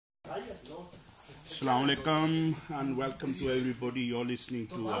Assalamu alaikum and welcome to everybody. You're listening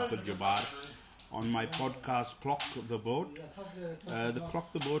to Abdul Jabbar on my podcast Clock the Boat. The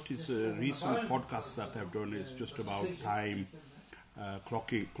Clock the Boat is a recent podcast that I've done. It's just about time.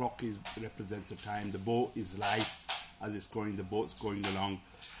 Clock represents the time. The boat is life as it's going. The boat's going along,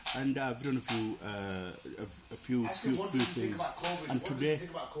 and I've done a few things. And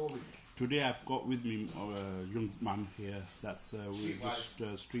today I've got with me a young man here. That's we're just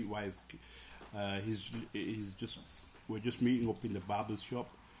streetwise. We're just meeting up in the barber's shop.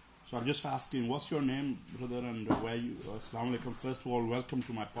 So I'm just asking, what's your name, brother, and where you? Assalamu alaikum. First of all, welcome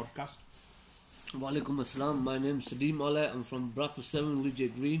to my podcast. Wa alaikum assalam. My name's Sadeem Alay. I'm from Bradford 7,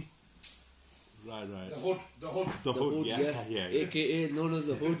 Ridgegate Green. Right. The hood, yeah. AKA known as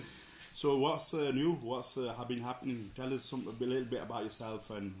the hood. So what's new? What's been happening? Tell us a little bit about yourself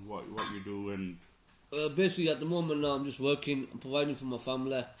and what you do. And basically, at the moment now, I'm just working. I'm providing for my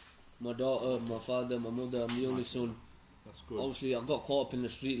family, my daughter, my father, my mother. I'm the only son. That's good. Obviously, I got caught up in the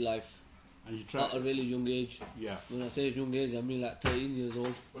street life and you at a really young age. Yeah. When I say young age, I mean like 13 years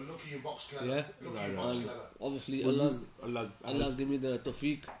old. Well, look at your box clever. Yeah. Box clever. Obviously, Allah Allah's given me the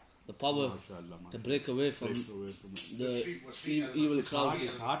tawfiq, the power to break away from the evil crowd.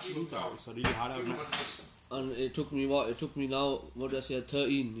 It's hard to do that. It's really hard. And it took me now,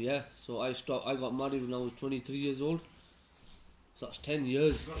 13, yeah. So I got married when I was 23 years old. So that's 10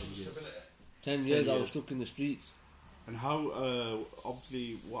 years. 10 years I was stuck in the streets. And how,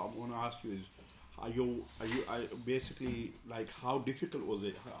 obviously, what I want to ask you is, are you basically, like, how difficult was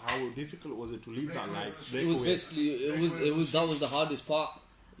it? How difficult was it to live that life? It was that was the hardest part,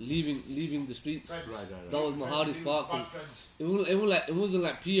 leaving the streets. Right. That was my hardest part. It wasn't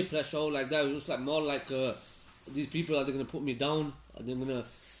like peer pressure or like that. It was just like more like these people, are they going to put me down? Are they going to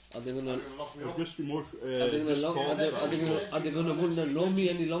lock me up? Just emotional. Are they going to want to know me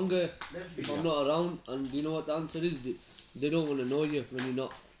any longer if I'm not around? And you know what the answer is? They don't want to know you when you're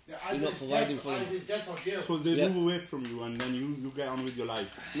not providing for them. So they move away from you, and then you get on with your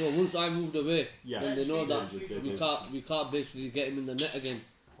life. No, once I moved away, then they know that we can't basically get him in the net again.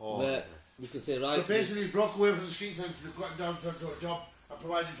 Where we can say, right. So basically, broke away from the streets and got down to a job and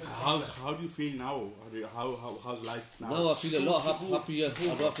provided for the How do you feel now? How's life now? Now I feel a lot happier. I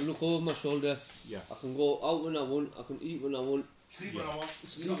don't have to look over my shoulder. Yeah. I can go out when I want. I can eat when I want. sleep when I want.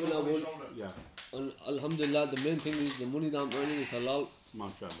 Sleep when I want. Yeah. And Alhamdulillah, the main thing is the money that I'm earning is halal.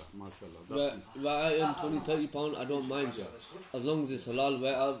 MashaAllah. Where I earn 20, £30, I don't mind. As long as it's halal,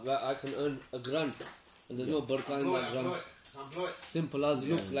 where I can earn a grand. And there's no barakah in that grand. Simple as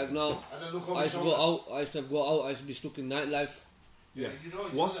look, like now, I used to go out, I used to be stuck in nightlife. Yeah.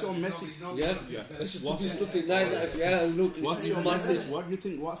 What's your message? I used to be stuck in nightlife, look. What's your message? What do you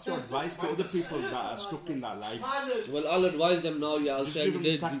think? What's your advice to other people that are stuck in that life? Well, I'll advise them now, I'll just say give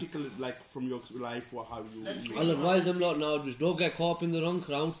them practical, like, from your life, or how you... I'll advise them lot now, just don't get caught up in the wrong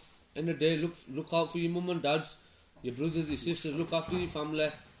crowd. End of the day, look out for your mum and dads, your brothers, your sisters, look after your family.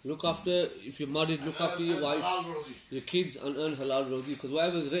 Look after, if you're married, look after your wife, your kids, and earn halal roti. Because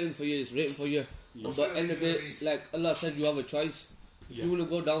whatever's written for you is written for you. Yes. But end of the day, like Allah said, you have a choice. If you want to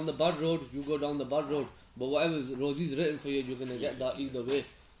go down the bad road, you go down the bad road. But whatever's rosi's written for you, you're going to get that either way.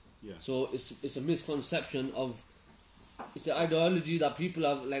 Yeah. So it's a misconception of, it's the ideology that people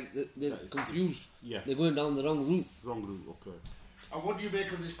have, like, they're confused. Yeah. They're going down the wrong route. Okay. And what do you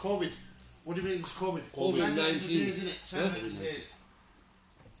make of this COVID? What do you make of this COVID? COVID-19. 7 days.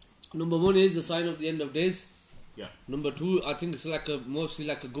 Number one is the sign of the end of days. Yeah. Number two, I think it's mostly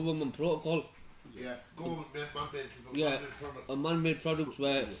like a government protocol. Yeah, man-made product. A man-made product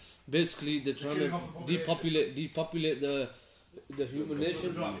where basically they're trying to depopulate the human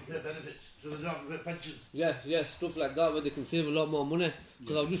nation. Benefits, so they don't have pensions. Yeah, stuff like that where they can save a lot more money.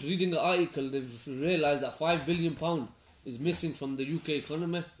 Because I was just reading an article, they've realised that £5 billion is missing from the UK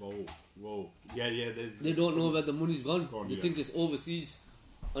economy. Whoa. Yeah. They don't know where the money's gone. They think it's overseas.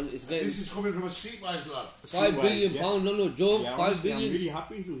 And it's getting... This is coming from a streetwise lad. £5 billion, no joke, yeah, 5 billion. I'm really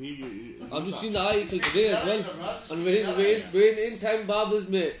happy to hear you. I've just seen the article today as well. And we're in In-Time Barbers,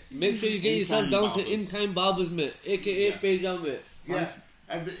 mate. Make sure you get yourself down to In-Time Barbers, mate. AKA Pejam, mate. Yeah,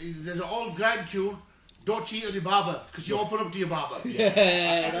 and there's an old grand tune. Don't cheat on your barber, because you open up to your barber.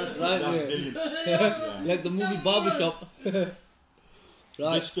 Yeah, that's right, mate. Like the movie Barbershop. Right.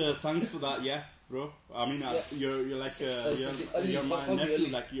 Just thanks for that, yeah. bro. I mean, you're like Ali, you're my how old are you, nephew.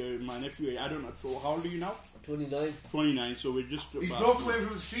 Ali? Like you're my nephew. I don't know. So how old are you now? 29. 29. So we're just. He broke away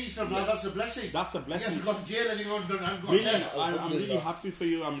from the streets, so now that's a blessing. That's a He blessing. hasn't gone to jail and he hasn't got Brilliant. death. I'm really happy for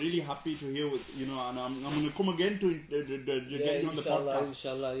you. I'm really happy to hear, and I'm going to come again to get you on the podcast.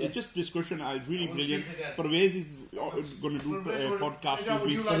 Inshallah, yeah. It's just discussion. It's really We'll brilliant. speak again. Parvez is going to do a podcast Would with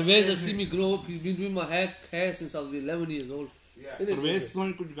me. you like to Parvez say has seen me grow up. He's been doing my hair since I was 11 years old. Yeah. Isn't it, Parvez Parvez?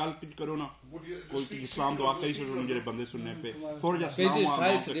 तुम कुछ गल pitch करो ना Would you कोई speak- इस्लाम तो आते ही speak- सुन जेरे बंदे सुनने पे थोड़ा जा Page is सलाम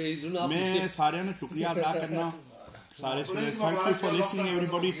tight today, he's doing after मैं shift. सारे ने शुक्रिया अदा करना सारे सुने thank you for listening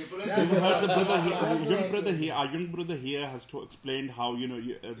everybody you've heard the brother here our young brother here has explained how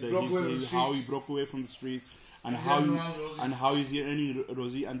how he broke away from the streets and how he's earning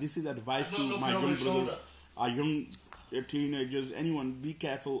Rosie, and this is advice to my young brothers, our young teenagers, anyone. Be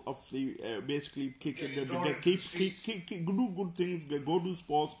careful of the basically keep do good things, go do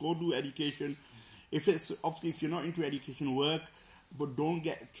sports, go do education. If you're not into education, work, but don't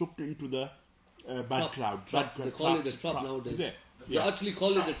get sucked into the bad crowd. They call it the trap nowadays. Is it? They actually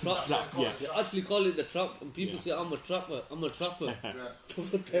call it the trap. Yeah. They actually call it the trap. And people say, I'm a trapper. What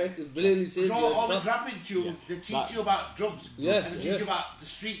the heck is brilliantly says So you're all a the trap. grabbing to they teach you about drugs. Yeah, And they yeah. teach you about the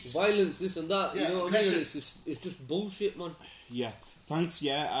streets. Violence, this and that. Yeah, You know what I mean? aggression. It's just bullshit, man. Yeah, thanks.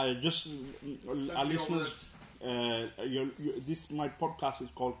 Yeah, just our you, listeners. This my podcast is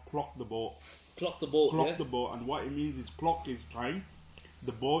called Clock the Boat. Clock the boat, Clock yeah? the boat, and what it means is clock is time.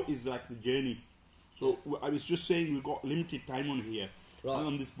 The boat is like the journey. So I was just saying we got limited time on here. Right.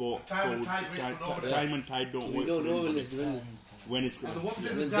 On this boat. Time and tide wait for nobody. time and tide don't We wait don't for know when anybody. it's when, When it's going And the one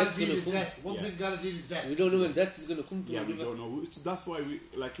thing When that's death's guaranteed gonna is come. death. One Yeah. thing guaranteed is death. we don't know when death is going to come to. Yeah, we either. don't know. So that's why we,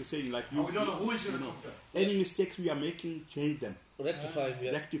 like you're saying, like you, And we don't know who is you going to know, come there. any mistakes we are making, change them, Rectify,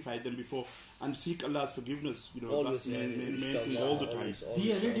 yeah. rectify them before, and seek Allah's forgiveness. You know, Always, that's the main thing inshallah, all the time. always,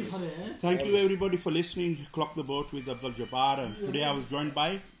 Be always. ready for it, eh? Thank you everybody for listening. Clock the Boat with Abdul Jabbar, and today I was joined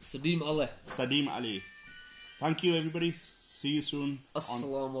by Sadeem Allah. Sadeem Ali. Thank you everybody. See you soon.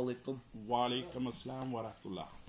 Assalamu alaikum. Wa alaikum assalam wa rahmatullah.